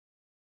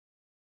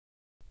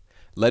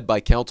Led by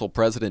Council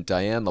President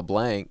Diane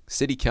LeBlanc,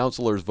 city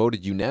councilors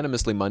voted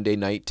unanimously Monday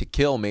night to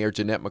kill Mayor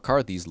Jeanette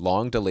McCarthy's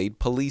long-delayed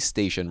police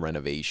station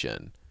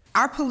renovation.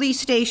 Our police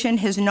station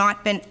has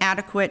not been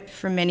adequate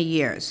for many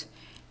years.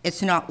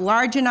 It's not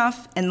large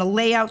enough, and the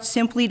layout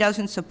simply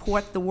doesn't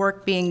support the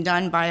work being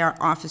done by our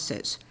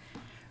officers.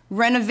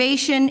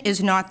 Renovation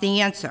is not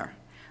the answer.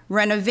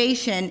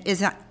 Renovation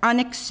is an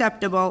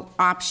unacceptable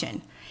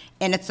option,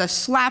 and it's a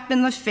slap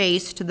in the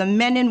face to the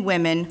men and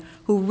women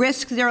who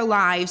risk their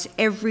lives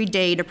every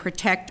day to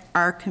protect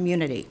our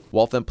community.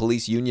 Waltham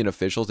Police Union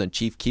officials and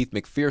Chief Keith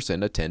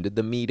McPherson attended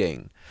the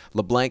meeting.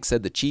 LeBlanc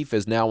said the chief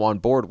is now on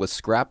board with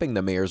scrapping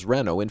the mayor's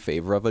Reno in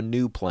favor of a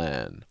new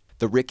plan.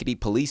 The rickety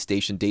police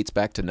station dates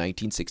back to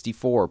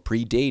 1964,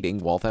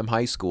 predating Waltham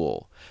High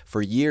School.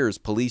 For years,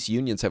 police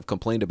unions have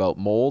complained about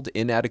mold,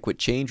 inadequate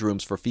change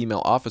rooms for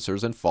female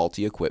officers, and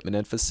faulty equipment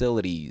and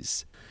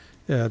facilities.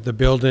 The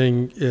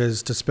building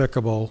is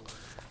despicable.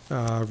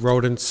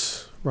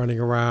 Rodents running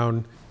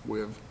around.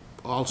 We're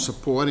all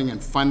supporting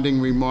and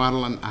funding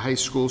remodeling a high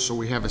school so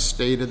we have a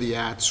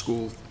state-of-the-art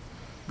school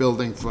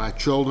building for our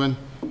children,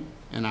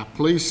 and our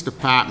police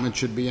department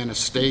should be in a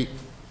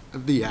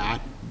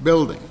state-of-the-art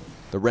building.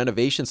 The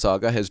renovation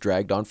saga has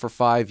dragged on for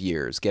 5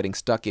 years, getting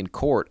stuck in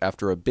court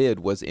after a bid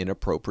was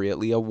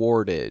inappropriately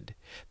awarded.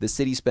 The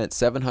city spent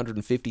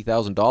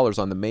 $750,000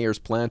 on the mayor's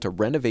plan to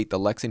renovate the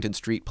Lexington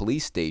Street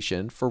police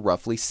station for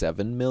roughly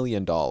 $7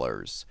 million.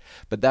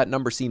 But that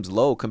number seems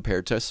low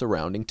compared to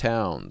surrounding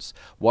towns.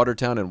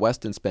 Watertown and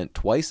Weston spent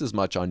twice as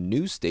much on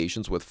new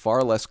stations with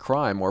far less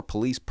crime or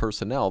police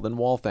personnel than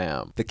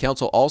Waltham. The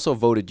council also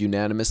voted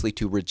unanimously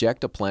to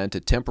reject a plan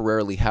to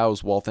temporarily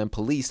house Waltham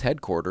Police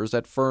headquarters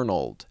at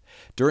Fernald.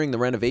 During the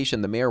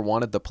renovation, the mayor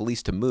wanted the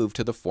police to move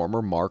to the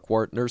former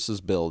Marquardt Nurses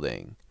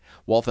Building.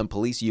 Waltham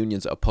Police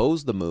unions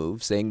opposed the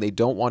move, saying they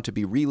don't want to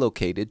be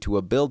relocated to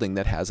a building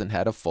that hasn't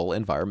had a full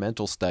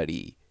environmental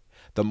study.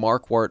 The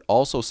Marquardt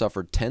also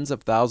suffered tens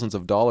of thousands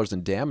of dollars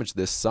in damage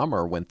this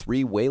summer when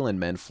 3 Wayland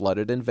men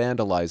flooded and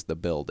vandalized the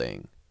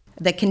building.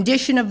 The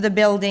condition of the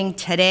building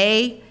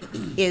today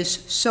is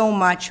so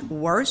much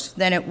worse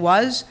than it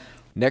was.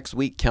 Next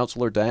week,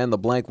 Councillor Diane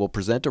LeBlanc will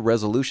present a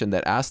resolution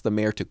that asks the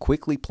mayor to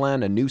quickly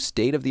plan a new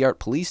state-of-the-art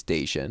police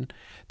station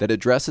that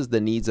addresses the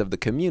needs of the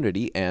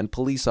community and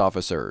police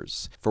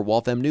officers. For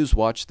Waltham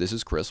Newswatch, this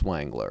is Chris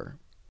Wangler.